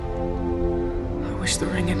wish the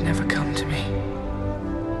ring had never come to me.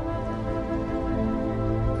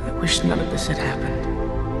 I wish none of this had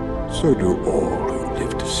happened. So do all who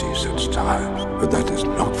live to see such times, but that is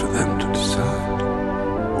not for them to decide.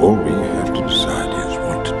 All we have to decide is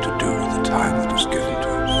what to do with the time that is given to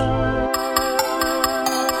us.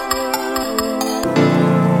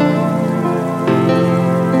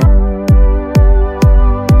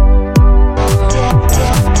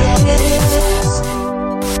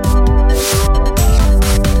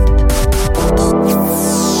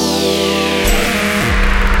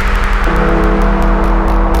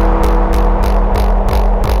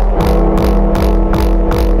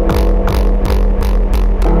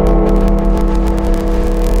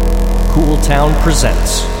 Town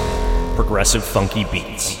presents Progressive Funky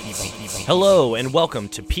Beats. Hello and welcome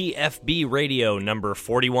to PFB Radio number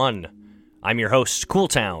 41. I'm your host, Cool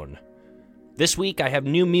Town. This week I have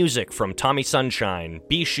new music from Tommy Sunshine,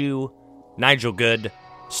 Bishu, Nigel Good,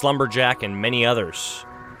 Slumberjack, and many others.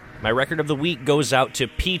 My record of the week goes out to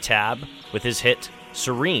P-Tab with his hit,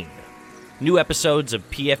 Serene. New episodes of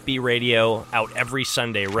PFB Radio out every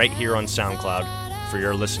Sunday right here on SoundCloud for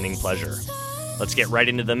your listening pleasure. Let's get right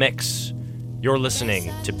into the mix. You're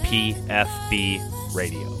listening to PFB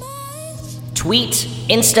Radio. Tweet,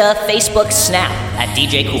 Insta, Facebook, Snap at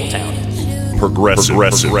DJ Cooltown. Progressive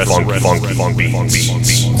funky beats.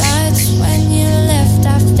 That's when you left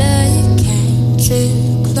after you came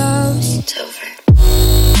too close. It's over.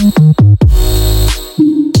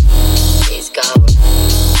 He's gone.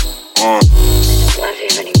 I don't love you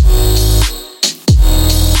anymore.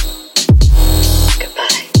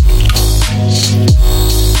 Goodbye.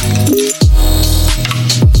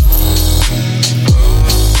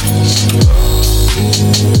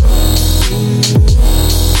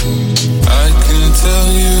 I can tell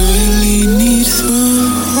you really need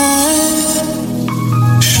someone.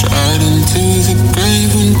 Stride into the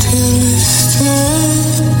grave until it's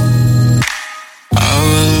done. I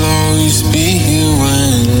will always be here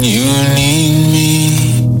when you need me.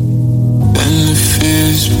 When the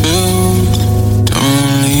fears build,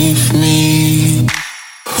 don't leave me.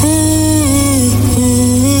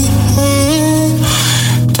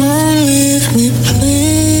 Don't leave me, please.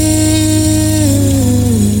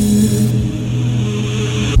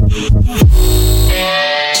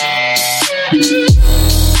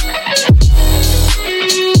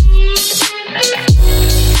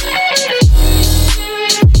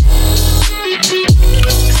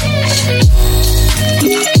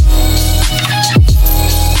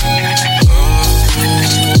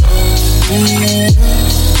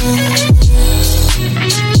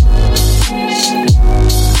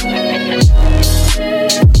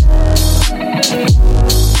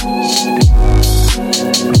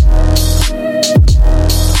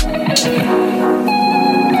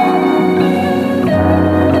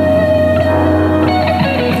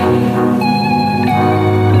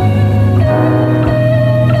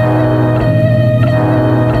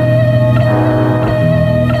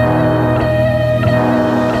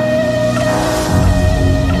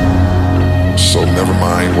 So never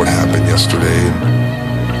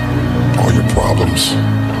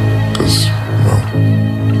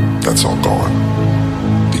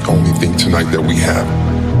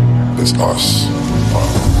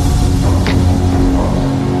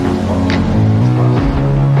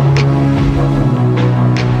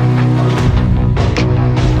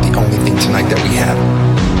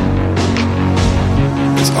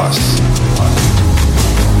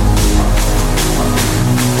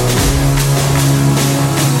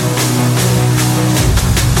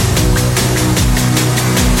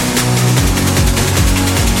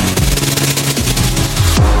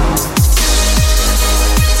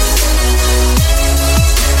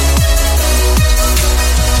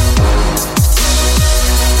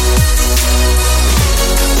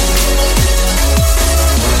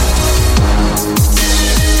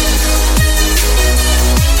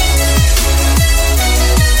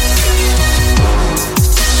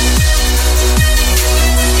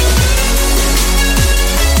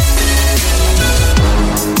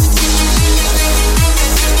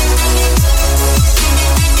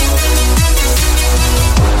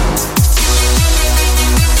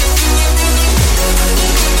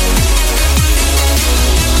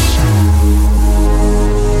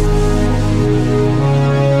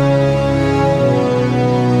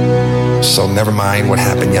mind what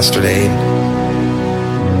happened yesterday and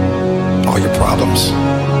all your problems.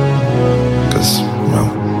 Because,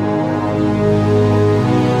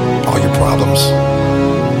 all your problems,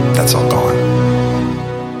 that's all gone.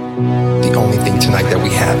 The only thing tonight that we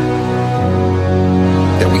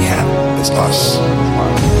have is us.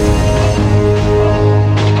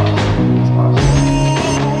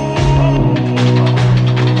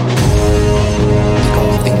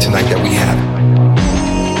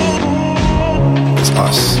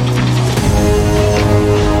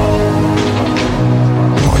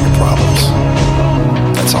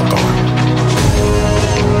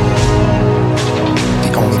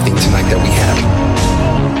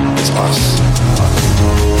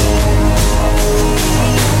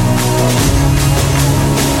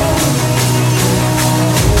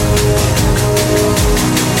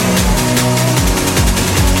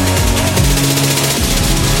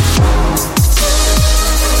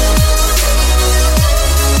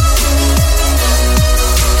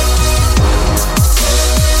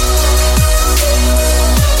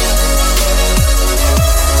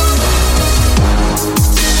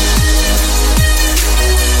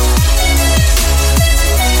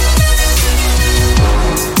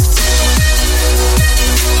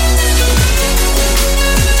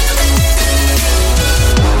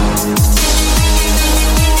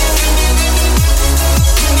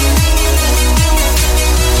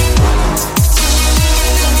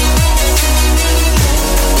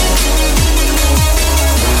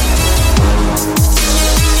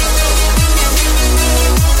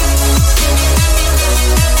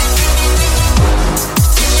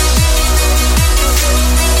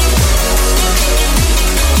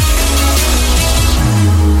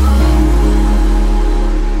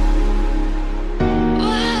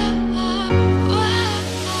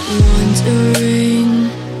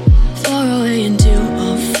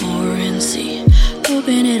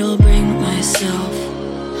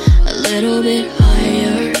 little bit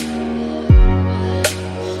higher.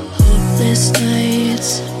 Hopeless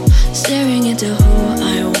nights, staring into who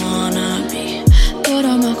I wanna be, but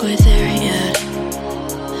I'm not quite there yet.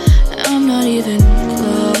 I'm not even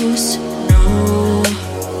close, no.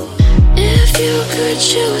 If you could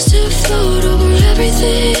choose to float over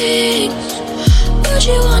everything, would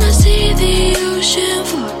you wanna see the ocean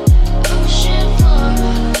floor?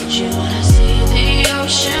 Would you wanna see the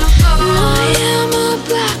ocean floor? I am a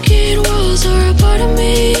blackened walls or a part of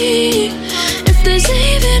me. If there's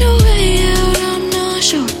even a way out, I'm not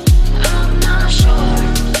sure. I'm not sure.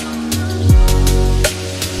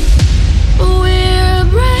 We're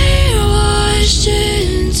brainwashed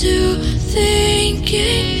into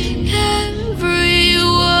thinking everyone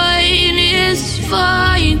is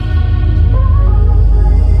fine.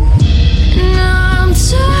 And I'm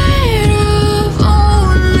tired of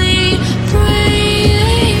only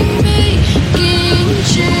praying, making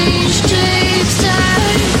change takes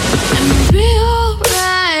time, and we'll be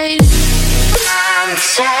alright. I'm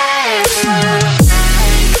tired.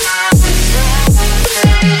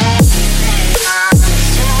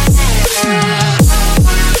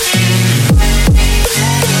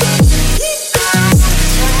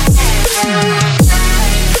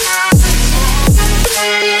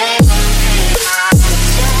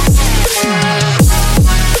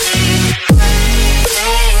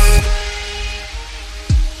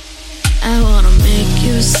 I wanna make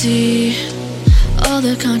you see all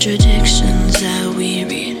the contradictions that we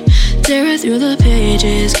read. Tear it through the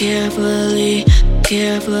pages carefully,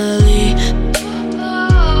 carefully.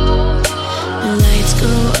 The lights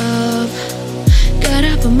go up,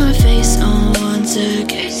 gotta put my face on once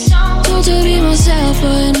again. Told to be myself,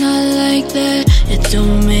 but not like that. It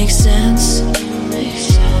don't make sense.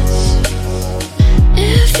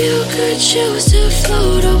 If you could choose to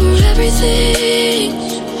float over everything,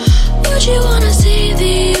 would you wanna see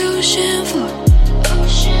the ocean floor?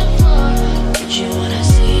 Would you wanna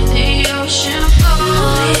see the ocean floor?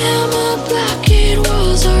 I am a blackened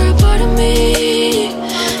walls or a part of me.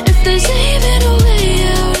 If there's even a way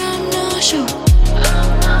out, I'm not sure.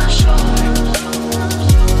 I'm not sure.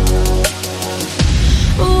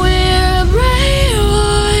 We're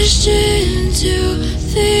brainwashed into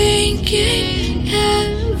thinking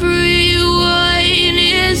everyone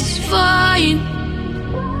is fine.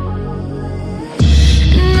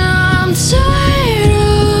 And I'm tired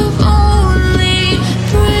of only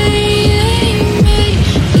praying,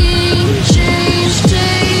 making change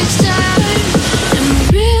takes time, and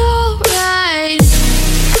we'll be alright.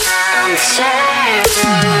 I'm tired.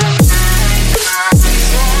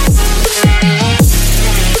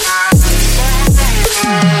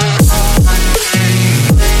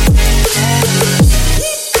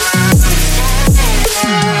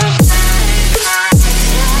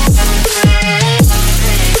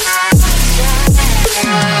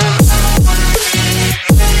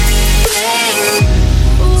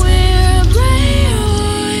 We're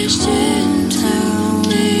brainwashed into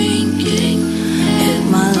thinking Hit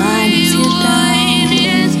my line if you're everyone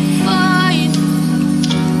is fine.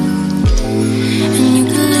 And you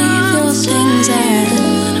can leave your things at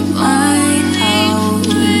my house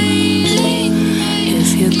if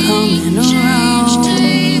you're coming around.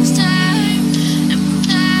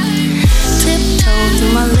 Tiptoe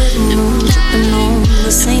through my living room, tripping on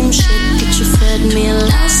the same shit that you fed me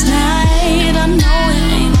last night. I know it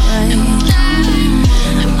ain't right.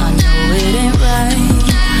 I know it ain't right.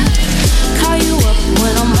 Call you up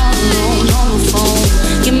when I'm all alone on the phone.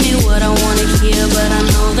 Give me what I wanna hear, but I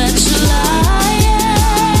know that you're lying.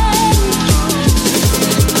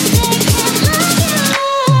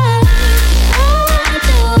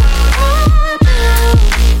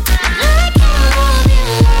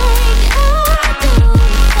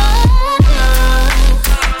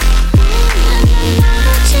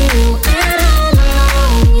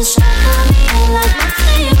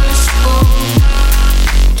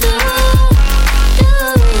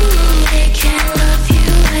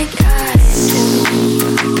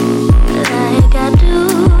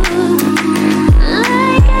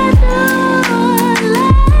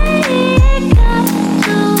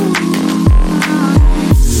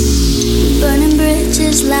 Burning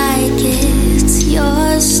bridges like it's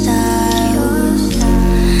your style.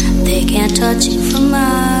 They can't touch you for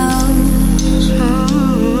miles.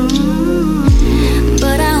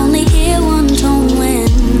 But I only hear one tone when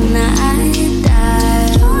I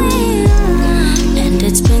dial, and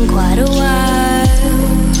it's been quite a while.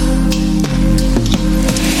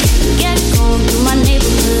 Get going through my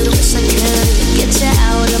neighborhood, wish I could get you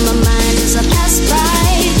out of my mind as I pass by,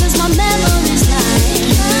 'cause my memory's like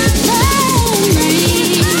memory.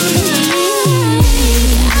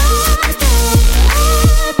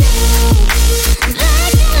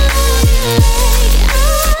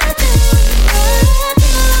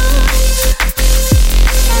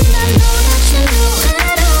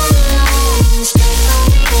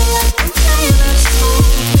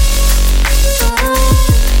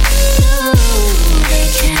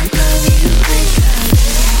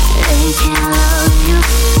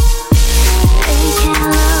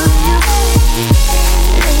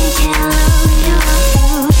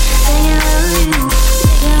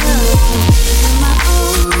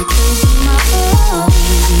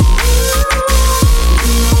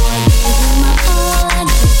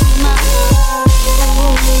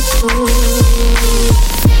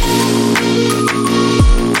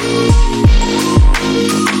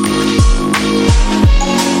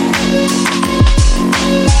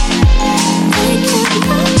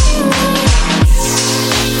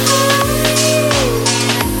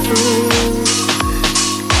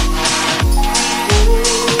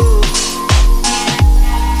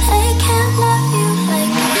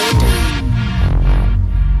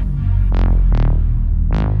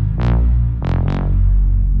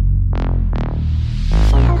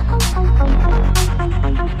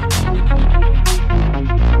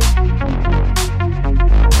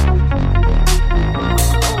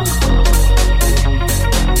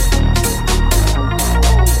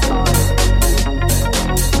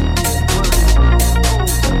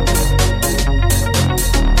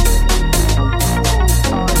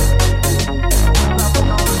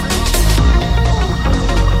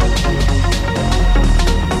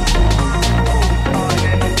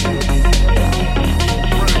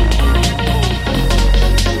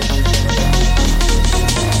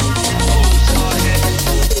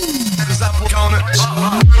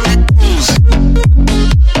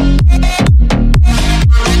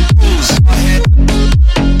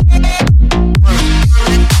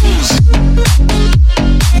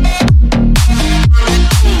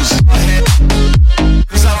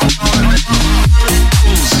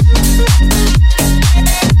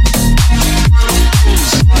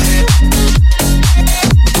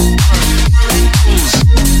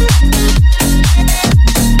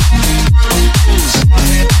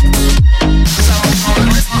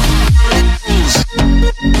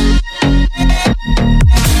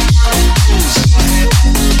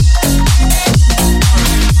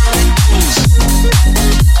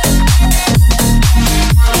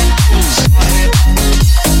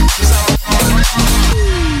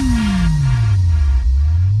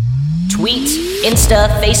 Insta,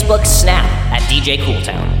 Facebook, Snap at DJ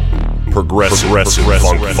Cooltown. Progressive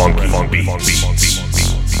funk beats.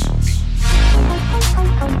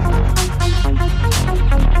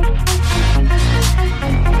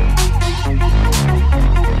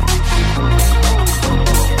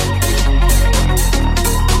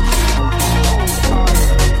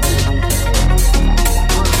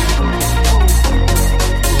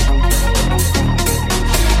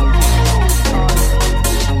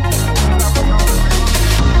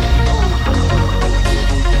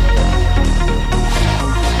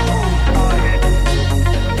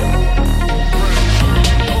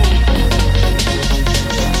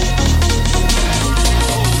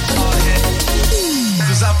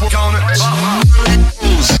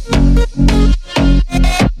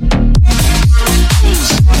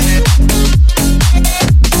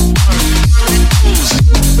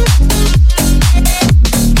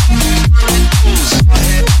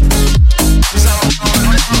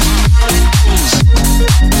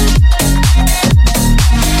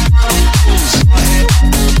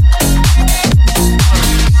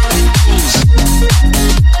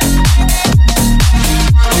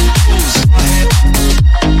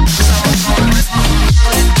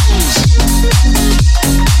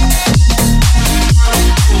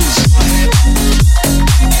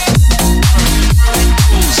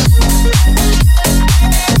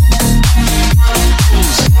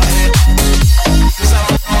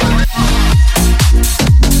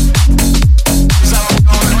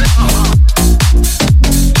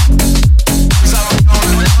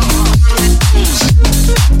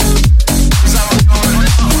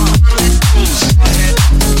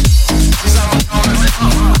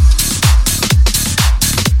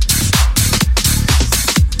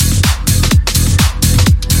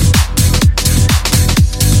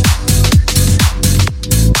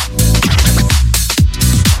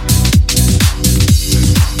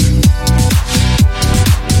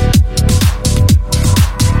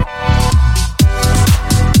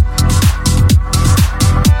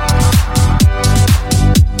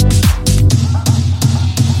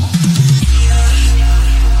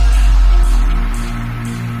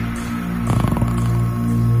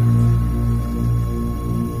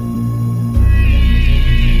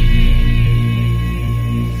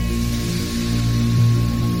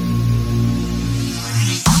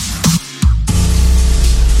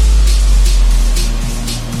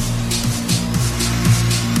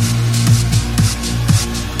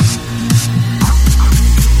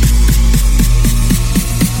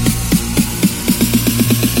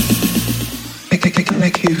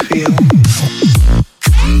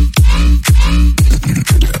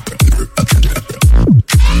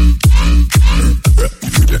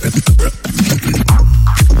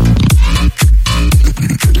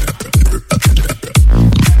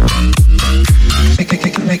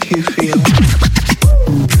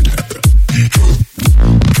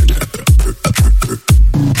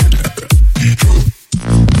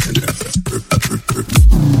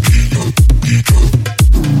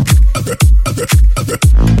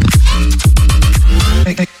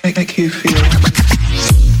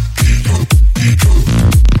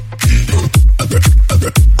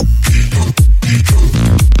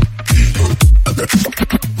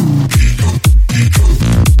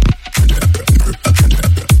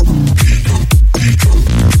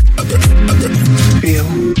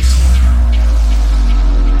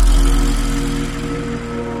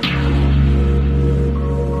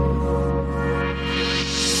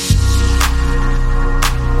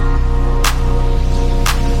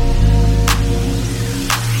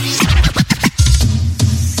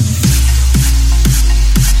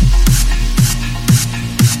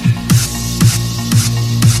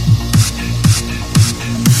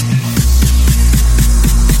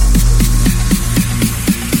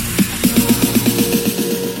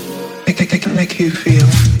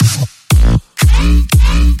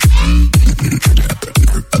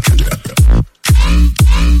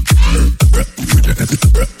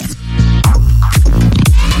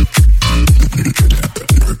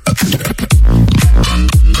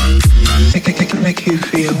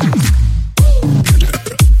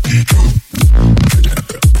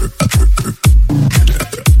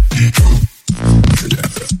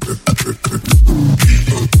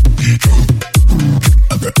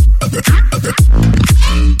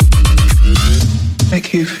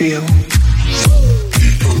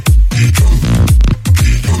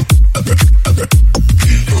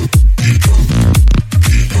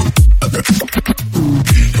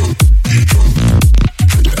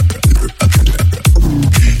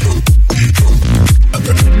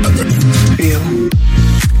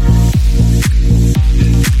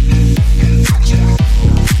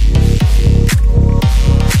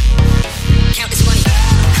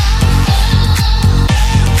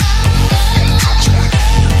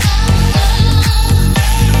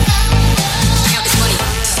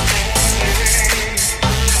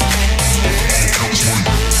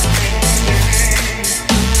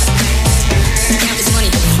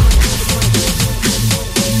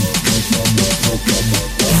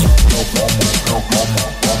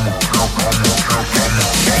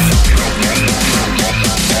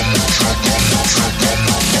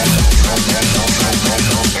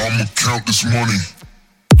 count this money.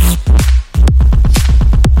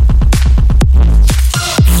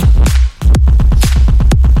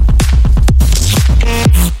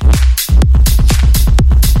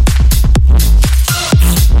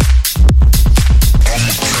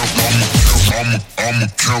 I'ma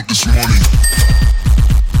count this money.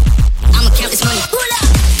 I'ma count this money. Pull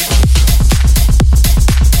up.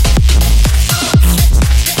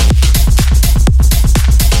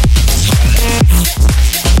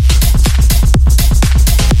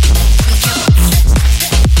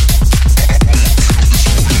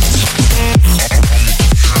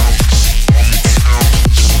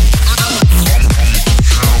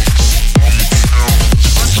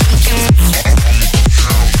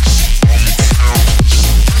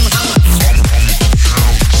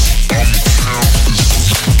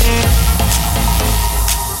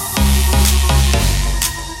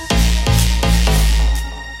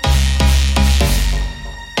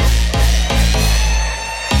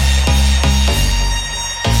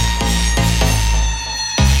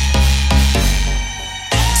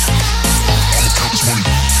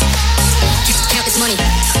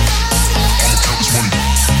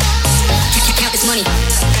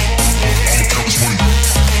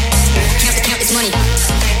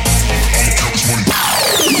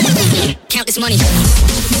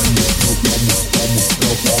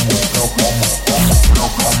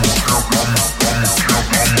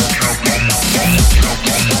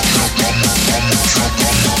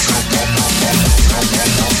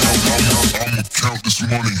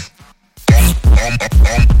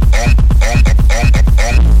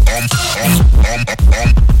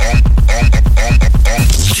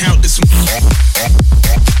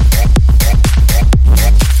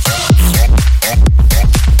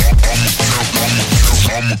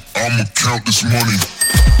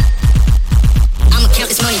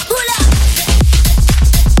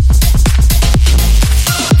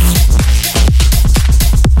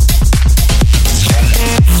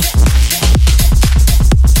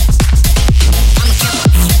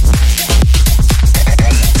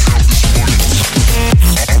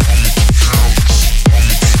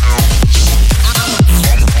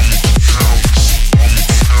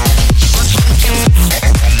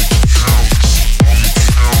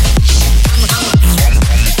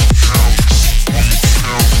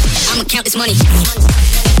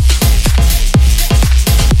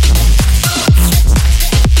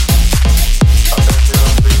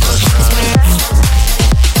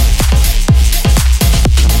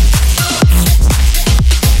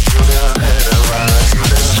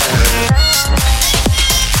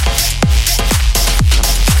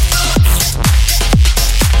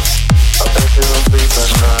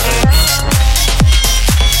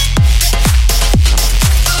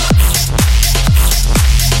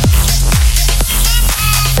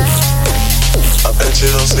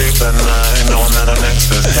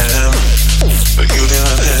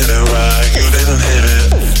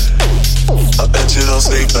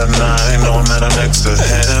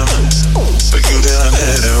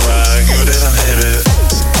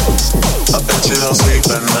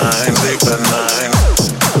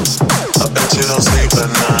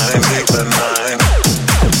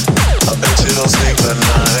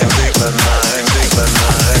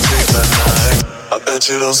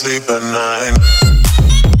 Sleep at night.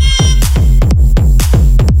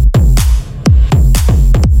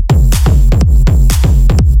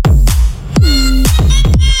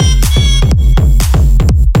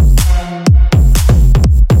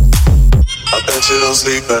 I bet you don't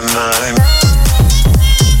sleep at night.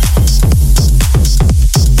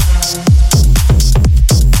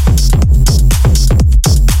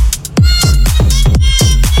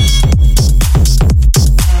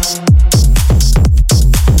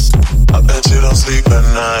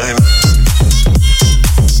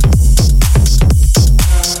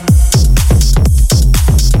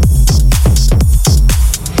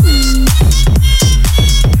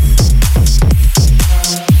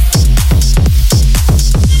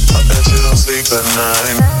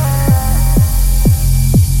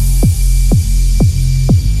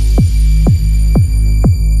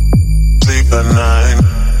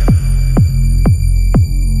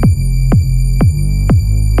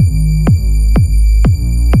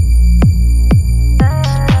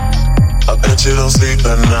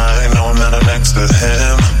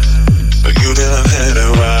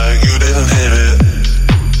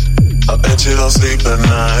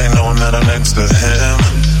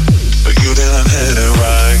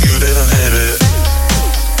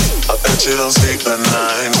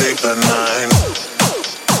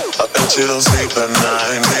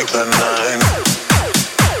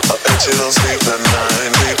 you don't sleep at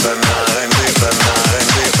night, sleep at night.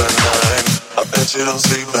 bet you don't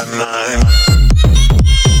sleep at night.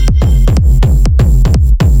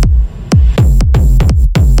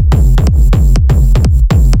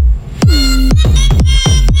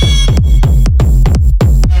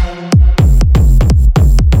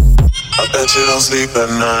 Bet you don't sleep at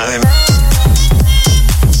night.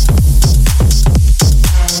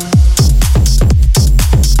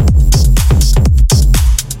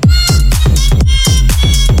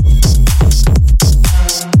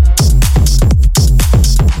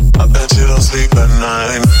 I bet you don't sleep at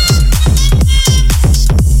night.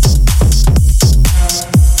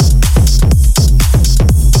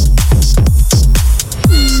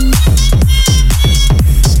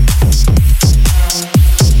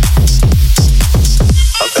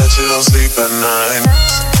 You don't sleep at night.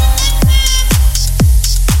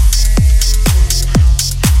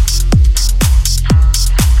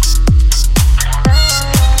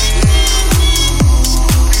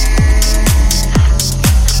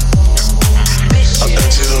 I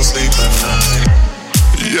bet you don't sleep at night.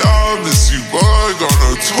 Yeah, I miss you, but I got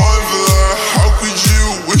no time for that. How could you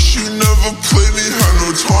wish you never played me? Had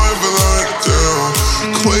no time for that. Damn,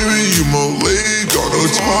 claiming you my lady, got no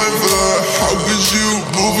time for that. How could you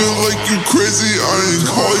moving like you crazy? I ain't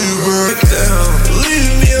call you back. Damn,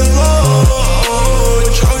 leave me alone.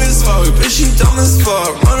 Drunk as fuck, bitch, you dumb as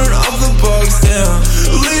fuck. Running off the box, damn.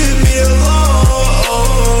 Leave me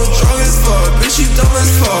alone. Drunk as fuck, bitch, you dumb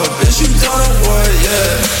as fuck. Bitch, you done what?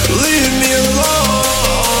 Yeah, leave me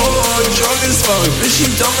alone. Drunk as fuck, bitch, you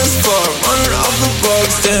dumb as fuck. Running off the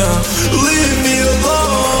box, damn. Leave me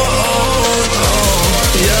alone. Oh,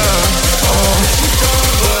 yeah.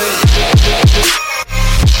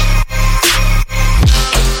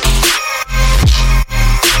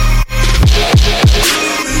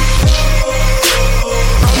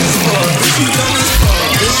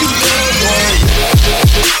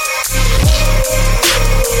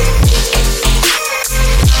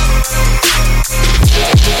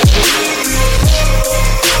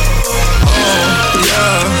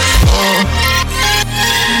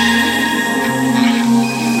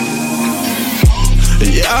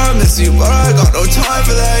 You, but I got no time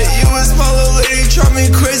for that. You was my little lady, drive me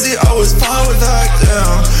crazy. I was fine with that.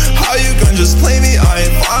 Damn, how you gonna just play me? I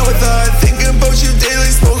ain't fine with that. Thinking about you daily,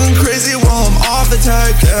 smoking crazy while I'm off the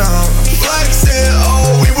tag. Down, flexing,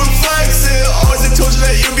 oh, we were flexing. Always I told you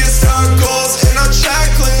that you'd be a star. Goals in our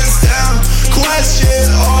checklist. Down, question,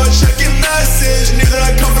 oh, check your message. Knew that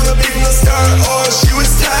I'd come from the beat from the start. Oh, she was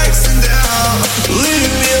texting down. Leave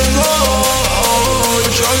me alone.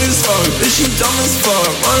 Drunk as fuck, bitch, you dumb as fuck.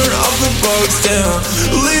 Running off the box, damn.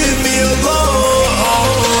 Leave me alone.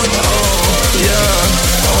 Oh,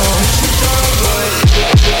 yeah. Oh, she done what?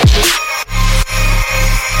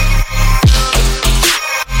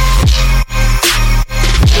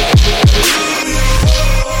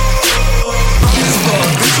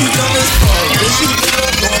 Bitch, you dumb as fuck. Bitch, you dumb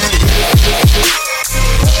as fuck.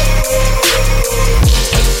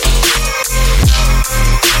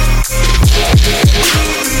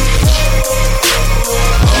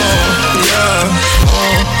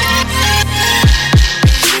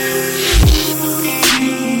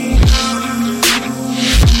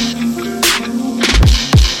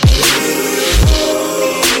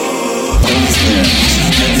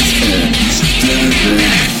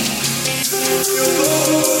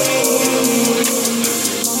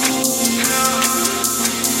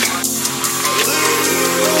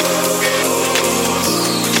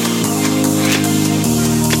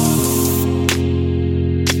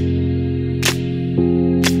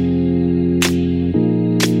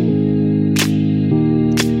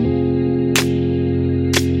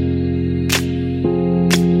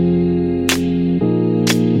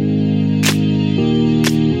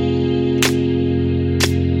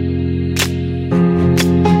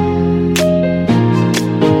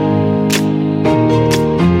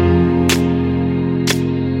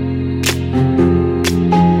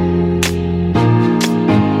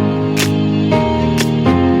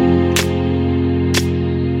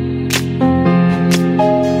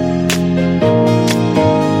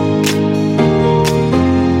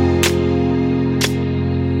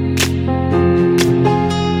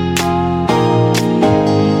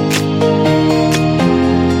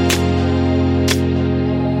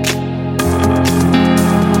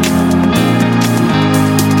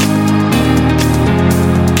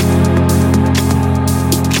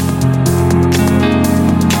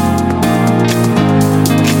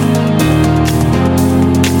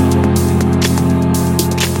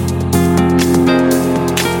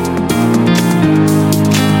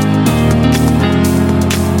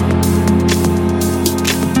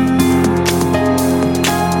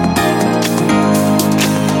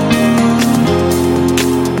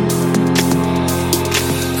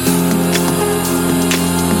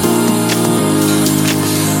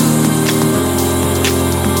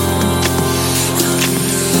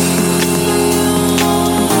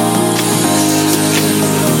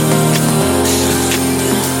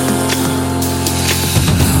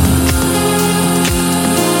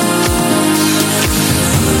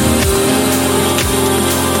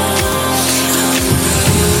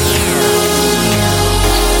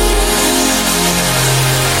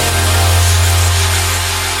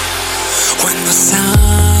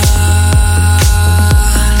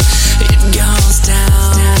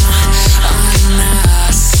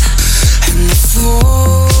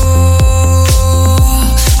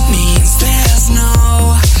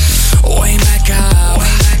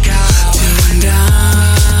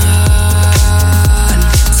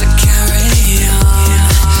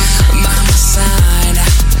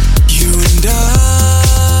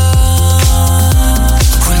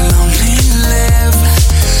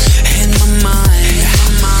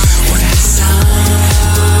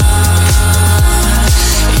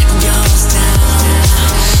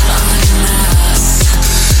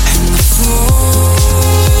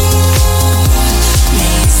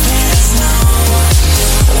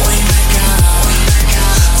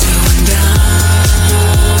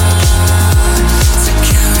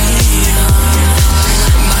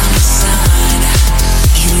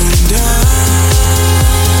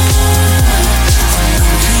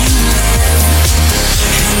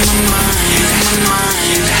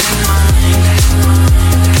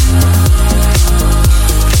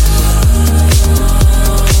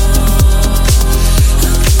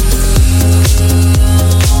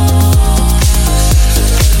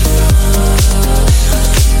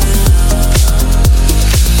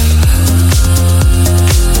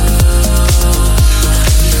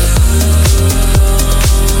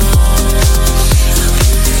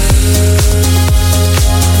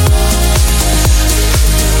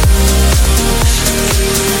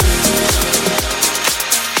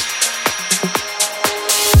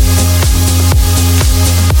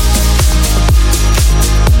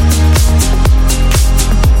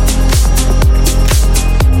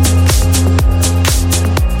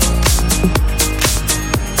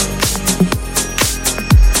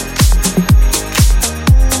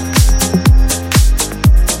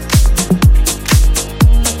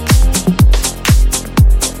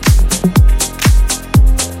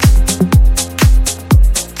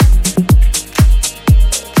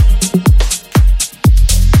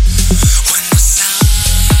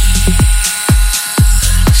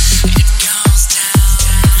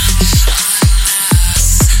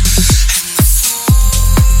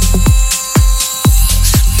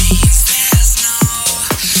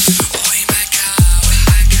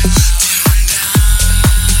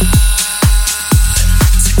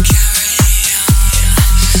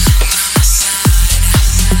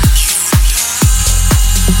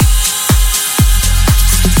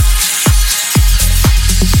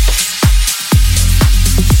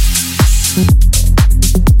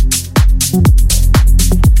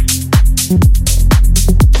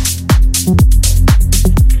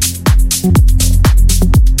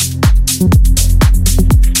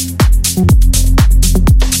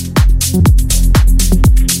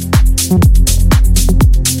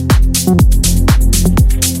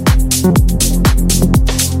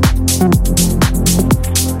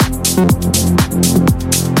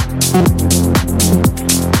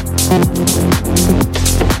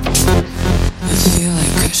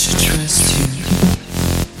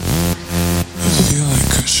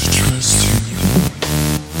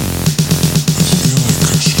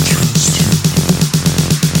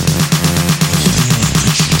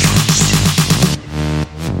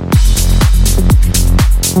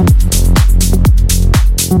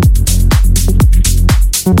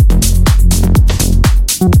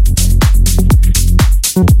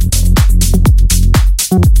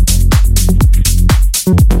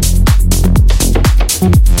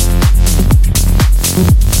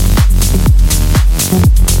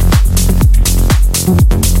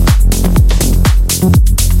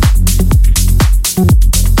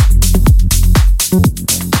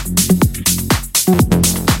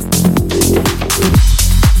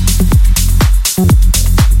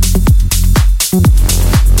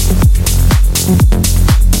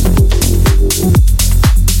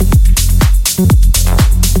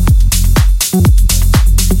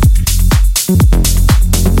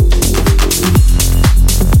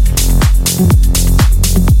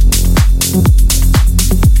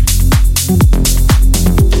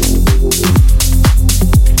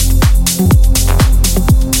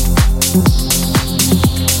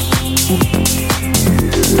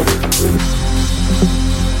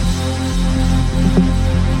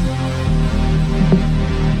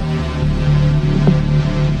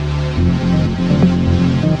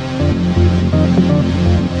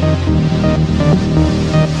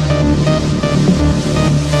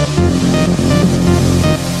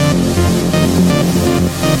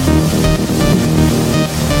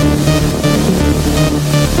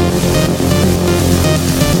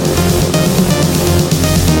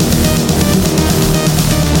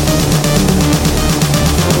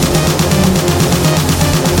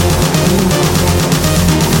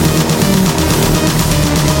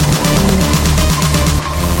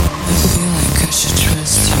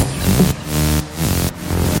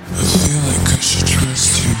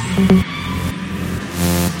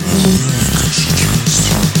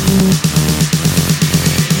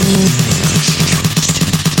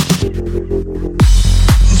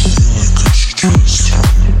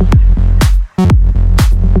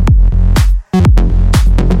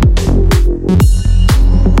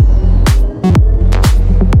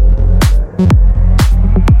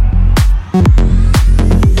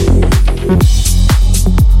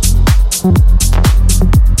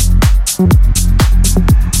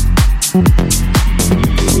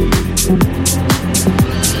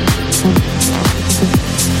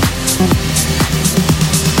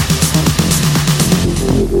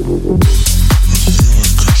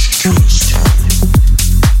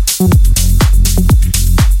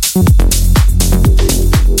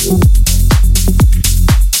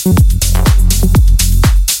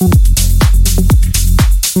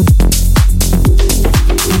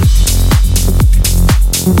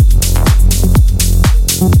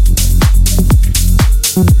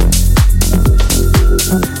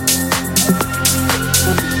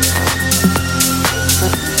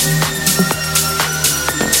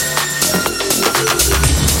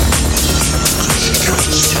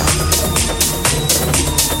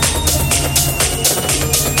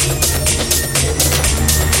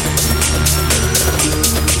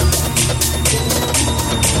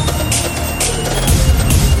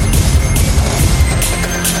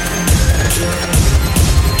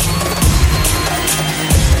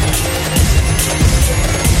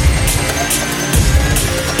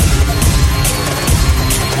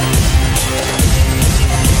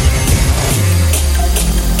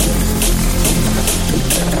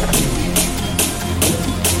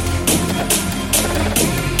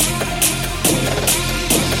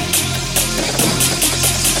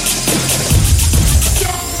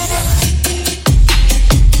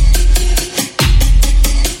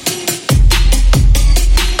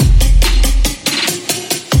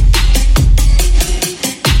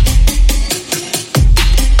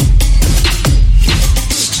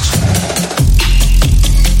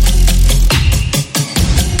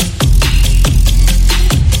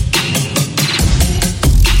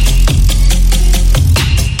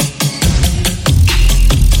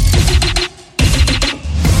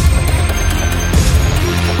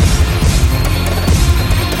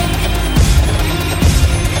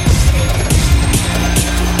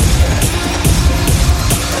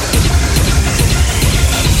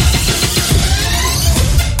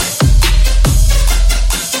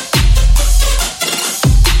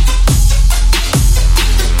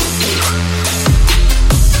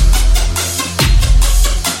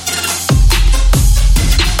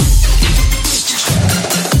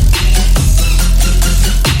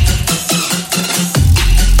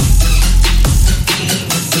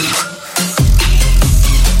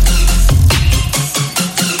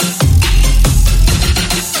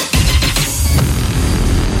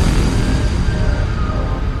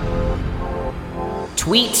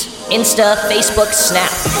 Tweet, Insta, Facebook, Snap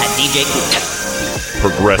at DJ Cooltown.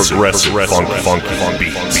 Progressive funky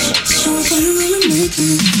beats.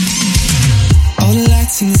 All the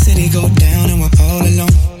lights in the city go down and we're all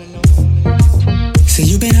alone. Say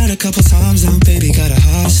you've been out a couple times now, baby, got a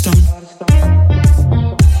heart of stone.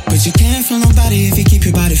 But you can't feel nobody if you keep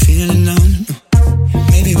your body feeling numb.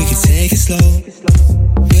 Maybe we could take it slow.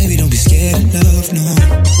 Baby, don't be scared of love, no.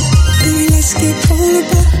 Baby, let's get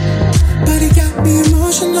vulnerable. Body got me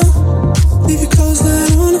emotional. Leave your clothes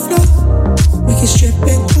lying on the floor. We can strip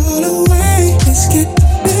it all away. Let's get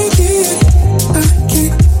naked. I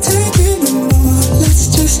can't take it no more. Let's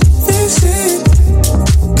just face it.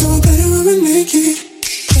 Go better when we're naked.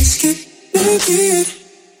 Let's get naked.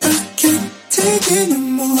 I can't take it no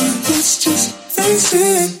more. Let's just face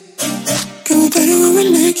it. Go better when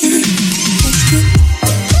we're naked. Let's get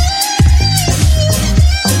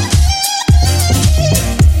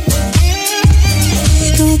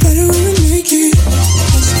go better when we're naked.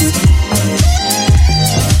 Let's get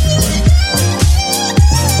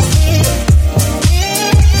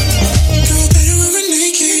go better when we're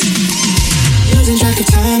naked. Losing track of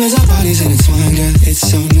time as our bodies intertwine, girl. It's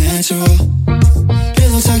so natural.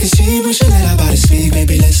 Pillow talk is cheap, we should let our bodies speak.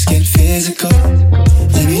 Baby, let's get physical.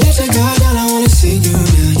 Let me let your guard down, I wanna see you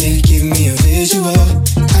now. Yeah, give me a visual.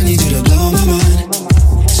 I need you to blow my mind.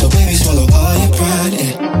 So baby, swallow all your pride,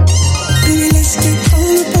 yeah. Baby, let's get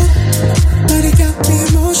vulnerable. Body got me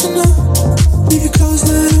emotional. Leave your clothes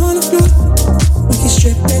lying on the floor. We can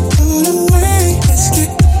strip it all away. Let's get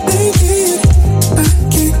naked. I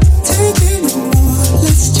can't take it no more.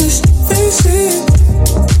 Let's just face it.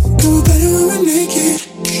 Go better when we're naked.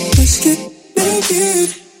 Let's get naked.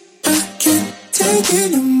 I can't take it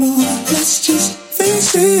no more. Let's just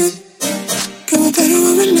face it. Go better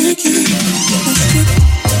when we're naked. Let's get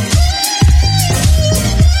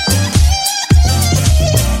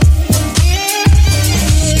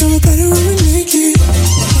go better when we're naked.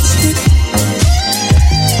 Let's get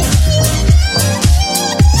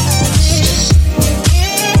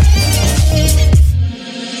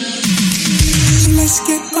let's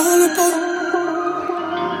get vulnerable.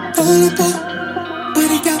 Vulnerable.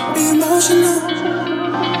 Body got me emotional.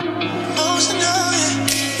 Emotional,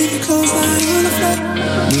 yeah. Leave your clothes lying on the floor.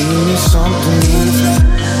 We need something on the floor.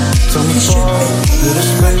 Tell me for little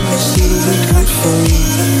space, it'll be good for you.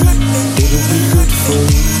 It'll be good for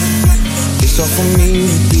you. It's all for me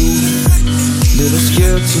to do. Little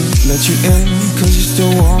scared to let you in, cause you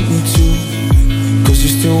still want me to. Cause you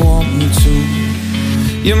still want me to.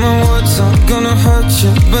 Yeah, my words aren't gonna hurt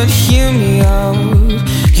you, but hear me out.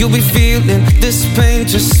 You'll be feeling this pain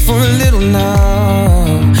just for a little now.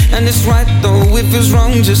 And it's right though, if it's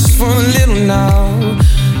wrong, just for a little now.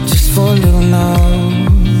 Just for a little now.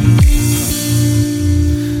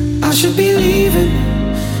 I should be leaving,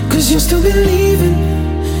 cause you'll still be leaving.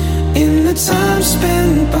 In the time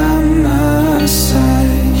spent by my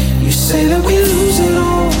side. You say that we lose it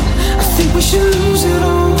all. I think we should lose it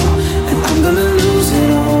all. And I'm gonna lose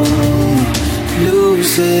it all.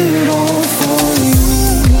 Lose it all for you.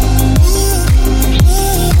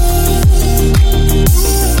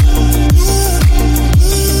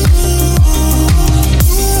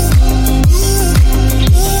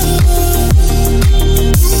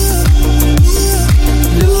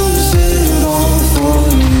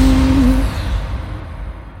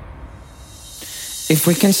 If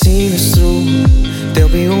we can see this through, there'll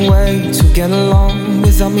be a way to get along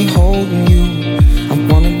without me holding you. I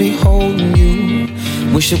wanna be holding you.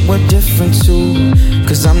 Wish it were different too,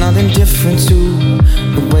 cause I'm not indifferent to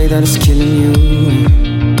the way that it's killing you.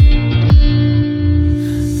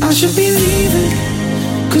 I should be leaving,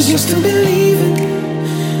 cause you're still believing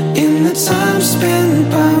in the time spent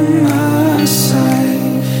by my side.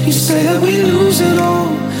 You say that we lose it all.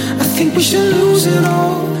 I think we should lose it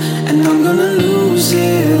all. And I'm gonna lose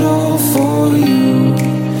it all for you.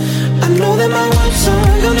 I know that my words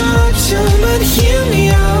aren't gonna hurt you, but hear me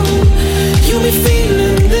out. You'll be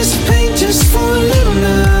feeling this pain just for a little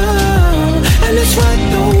now. And it's right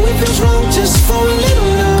though, if it's wrong, just for a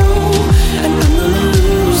little now. And I'm gonna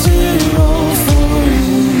lose it all for you.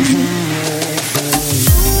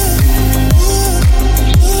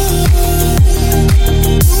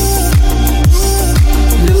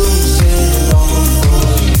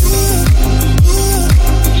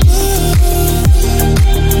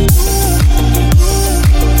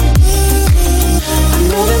 I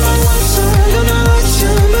know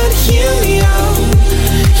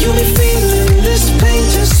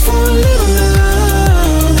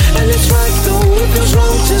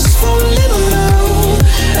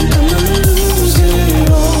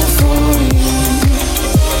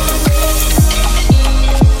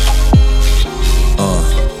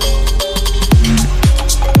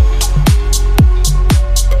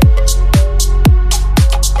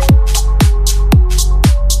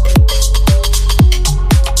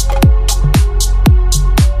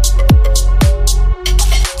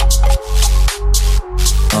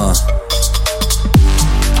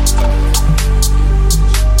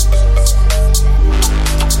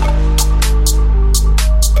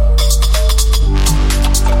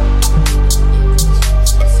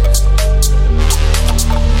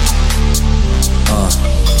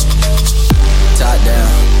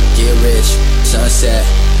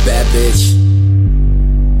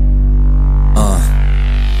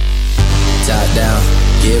Top down,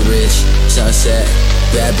 get rich, sunset,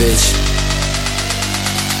 bad bitch.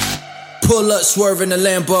 Pull up, swerve in the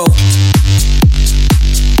Lambo.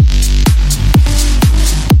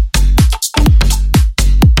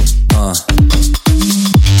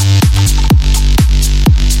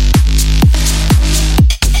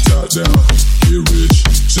 Top down, get rich,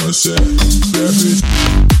 sunset, bad bitch.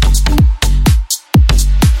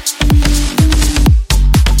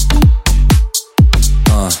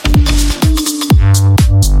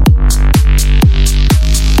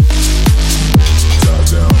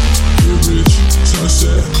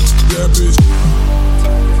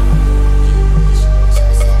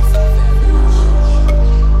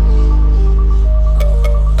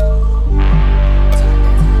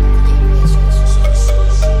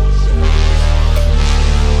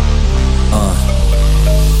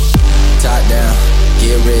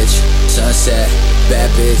 Sunset, bad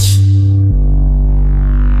bitch.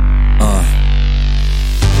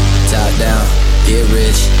 Top down, get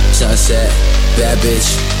rich. Sunset, bad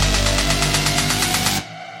bitch.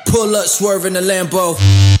 Pull up, swerve in the Lambo.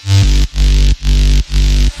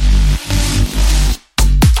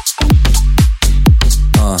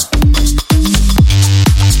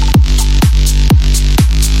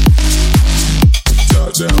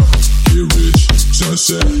 Top down, get rich.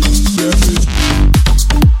 Sunset, bad bitch.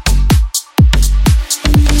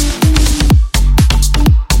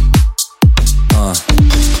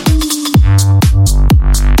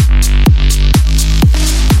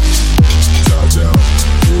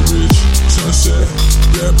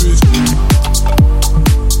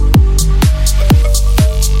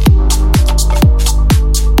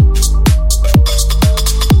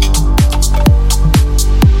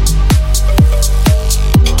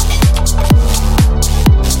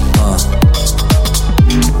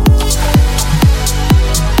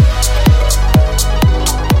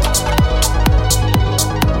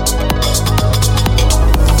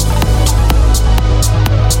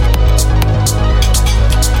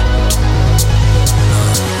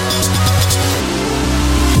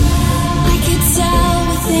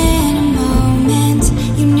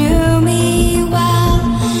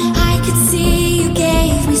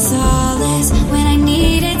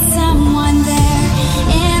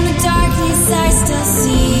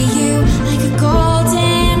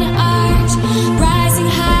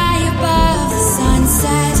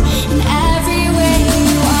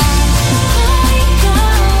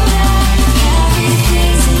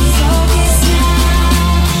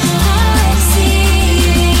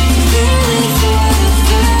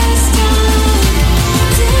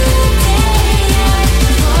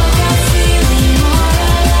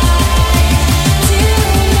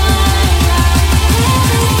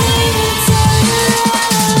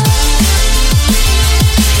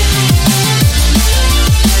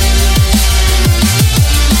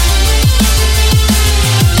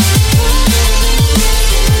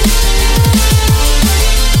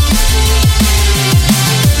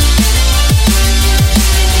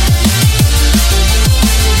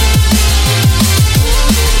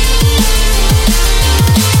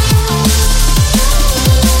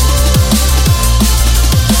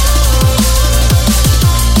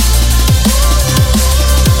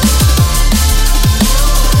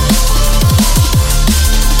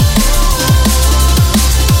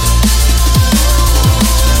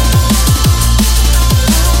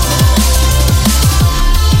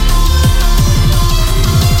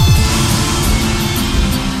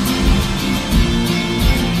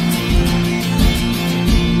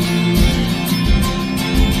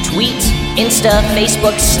 Insta,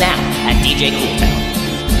 Facebook, Snap at DJ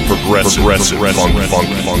Cooltown. Progressive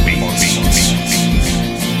funk beats.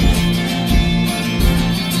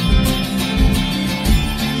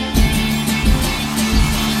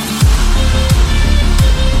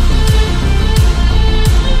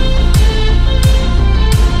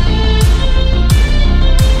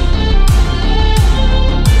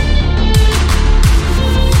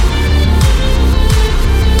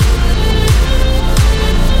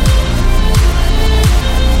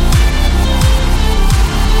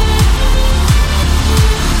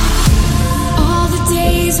 Oh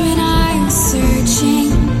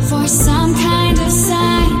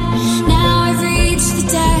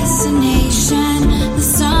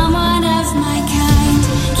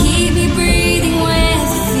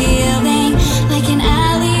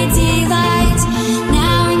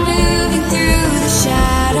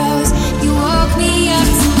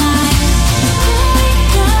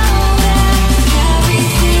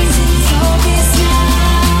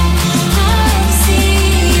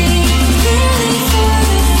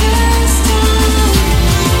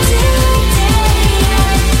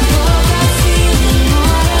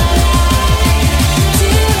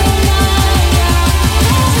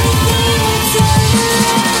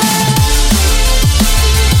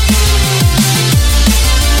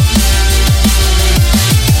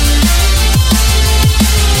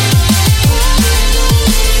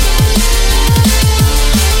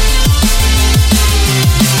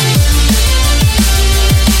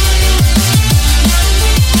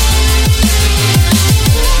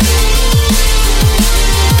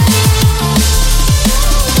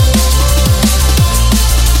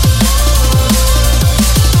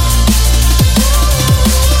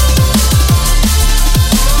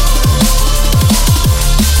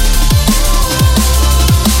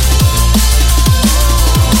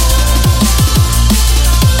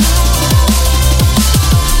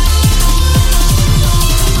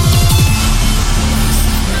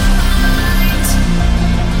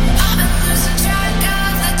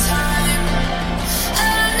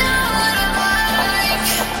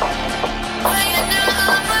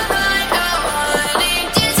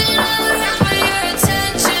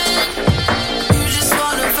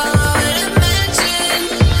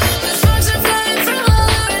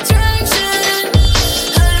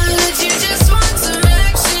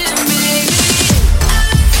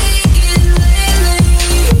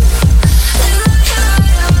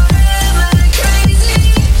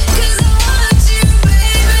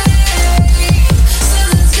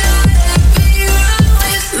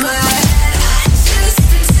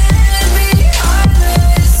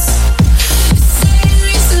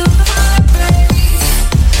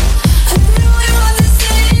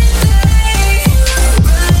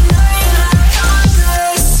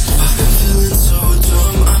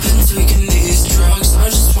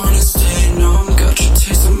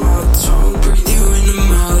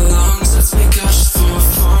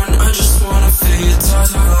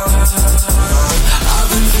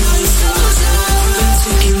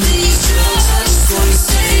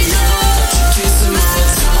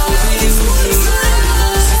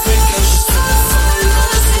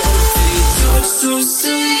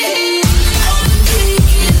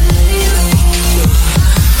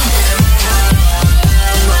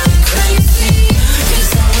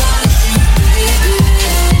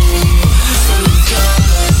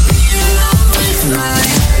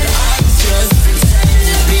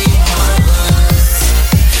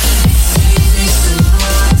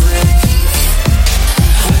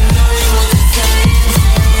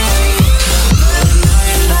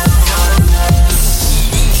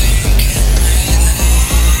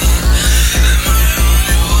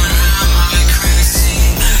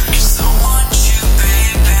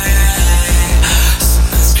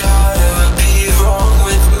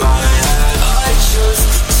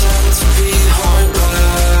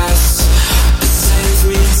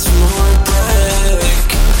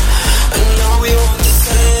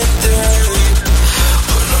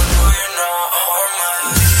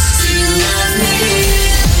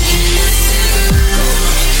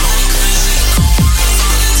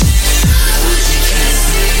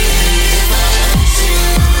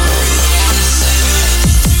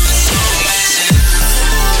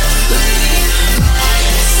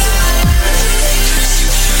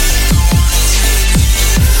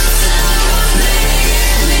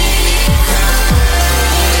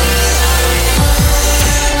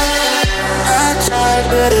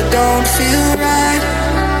but it don't feel right.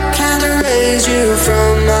 Can't erase you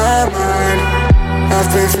from my mind. I've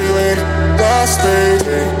been feeling lost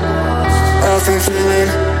lately. I've been feeling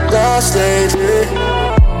lost lately.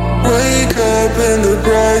 Wake up in the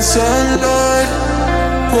bright sunlight.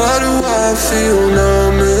 Why do I feel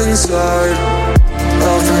numb inside?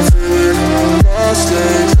 I've been feeling lost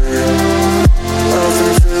lately. I've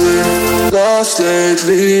been feeling lost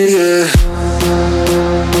lately, yeah.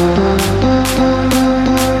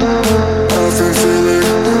 I've been feeling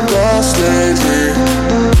lost lately.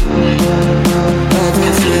 I've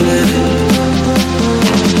been feeling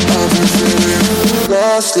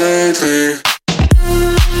lost lately.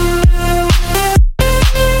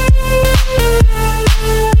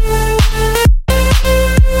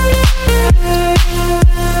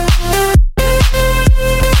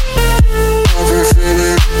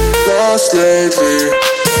 Lately.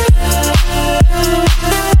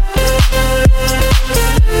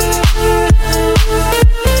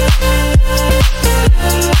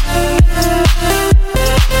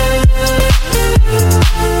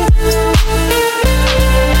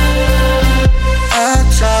 I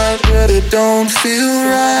tried, but it don't feel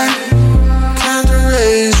right. Can't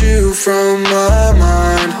erase you from my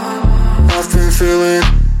mind. I've been feeling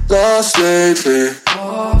lost lately.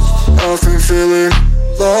 I've been feeling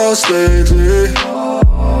lost lately.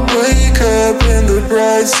 Wake up in the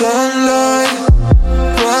bright sunlight.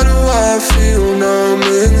 Why do I feel numb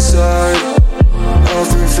inside? I've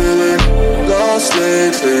been feeling lost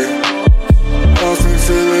lately. I've been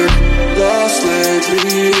feeling lost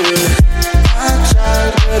lately, yeah. I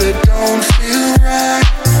tried, but it don't feel right.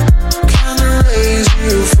 Can't erase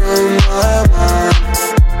you from my mind.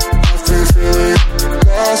 I've been feeling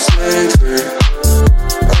lost lately.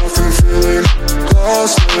 I've been feeling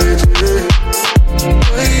lost lately.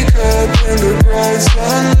 Wake up in the bright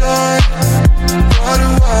sunlight. Why do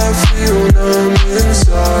I feel numb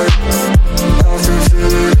inside? I've been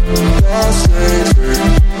feeling lost lately.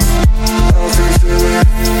 I've been feeling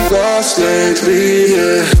lost lately,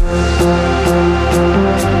 yeah.